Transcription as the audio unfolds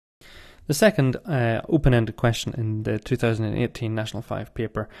The second open-ended question in the 2018 National 5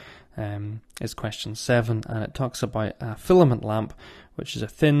 paper is question 7, and it talks about a filament lamp, which is a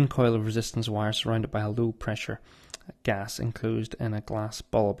thin coil of resistance wire surrounded by a low-pressure gas enclosed in a glass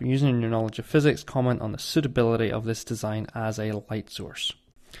bulb. Using your knowledge of physics, comment on the suitability of this design as a light source.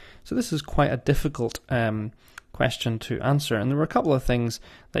 So this is quite a difficult question to answer, and there were a couple of things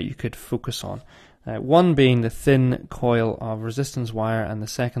that you could focus on. One being the thin coil of resistance wire, and the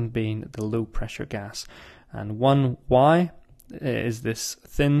second being the low pressure gas. And one, why is this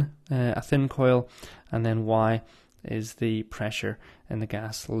a thin coil, and then why is the pressure in the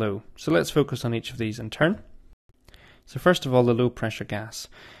gas low? So let's focus on each of these in turn. So first of all, the low pressure gas.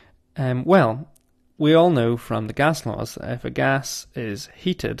 Well, we all know from the gas laws that if a gas is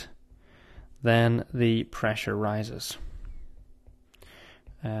heated, then the pressure rises.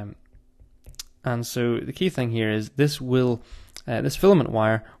 And so the key thing here is this filament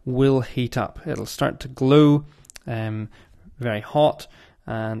wire will heat up. It'll start to glow very hot,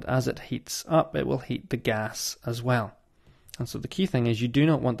 and as it heats up, it will heat the gas as well. And so the key thing is you do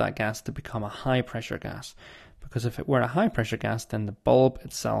not want that gas to become a high pressure gas, because if it were a high pressure gas, then the bulb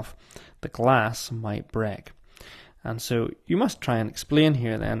itself, the glass, might break. And so you must try and explain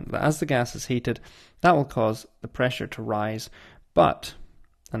here then that as the gas is heated, that will cause the pressure to rise, but,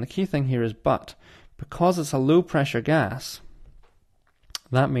 and the key thing here is but, because it's a low pressure gas,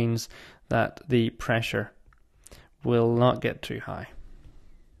 that means that the pressure will not get too high,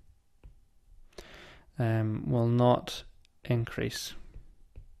 will not increase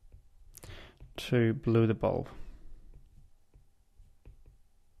to blow the bulb.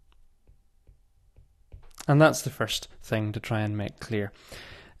 And that's the first thing to try and make clear.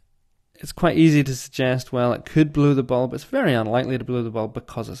 It's quite easy to suggest, well, it could blow the bulb. It's very unlikely to blow the bulb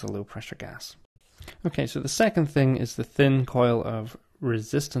because it's a low pressure gas. Okay, so the second thing is the thin coil of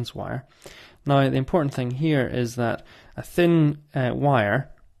resistance wire. Now, the important thing here is that a thin wire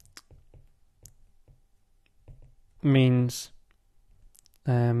means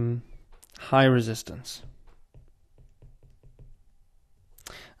high resistance.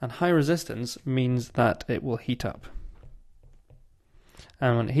 And high resistance means that it will heat up.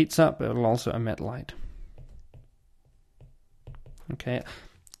 And when it heats up, it will also emit light. Okay,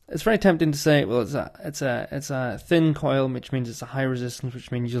 it's very tempting to say, well, it's a thin coil, which means it's a high resistance,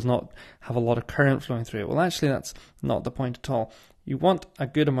 which means you'll not have a lot of current flowing through it. Well, actually, that's not the point at all. You want a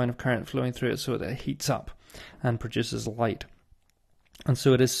good amount of current flowing through it so that it heats up and produces light. And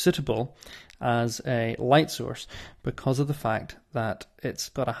so it is suitable as a light source because of the fact that it's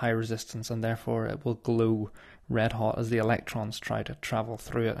got a high resistance, and therefore it will glow red hot as the electrons try to travel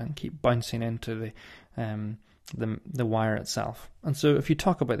through it and keep bouncing into the wire itself. And so if you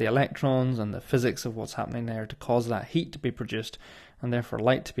talk about the electrons and the physics of what's happening there to cause that heat to be produced and therefore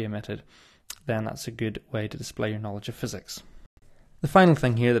light to be emitted, then that's a good way to display your knowledge of physics. The final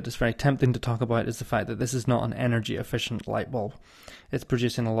thing here that is very tempting to talk about is the fact that this is not an energy efficient light bulb. It's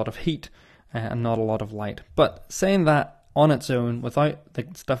producing a lot of heat and not a lot of light. But saying that on its own, without the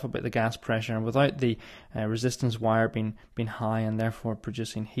stuff about the gas pressure and without the resistance wire being high and therefore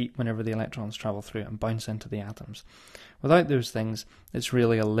producing heat whenever the electrons travel through it and bounce into the atoms, without those things, it's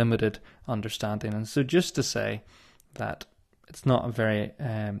really a limited understanding. And so just to say that it's not a very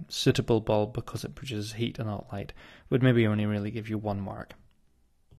suitable bulb because it produces heat and not light would maybe only really give you 1 mark.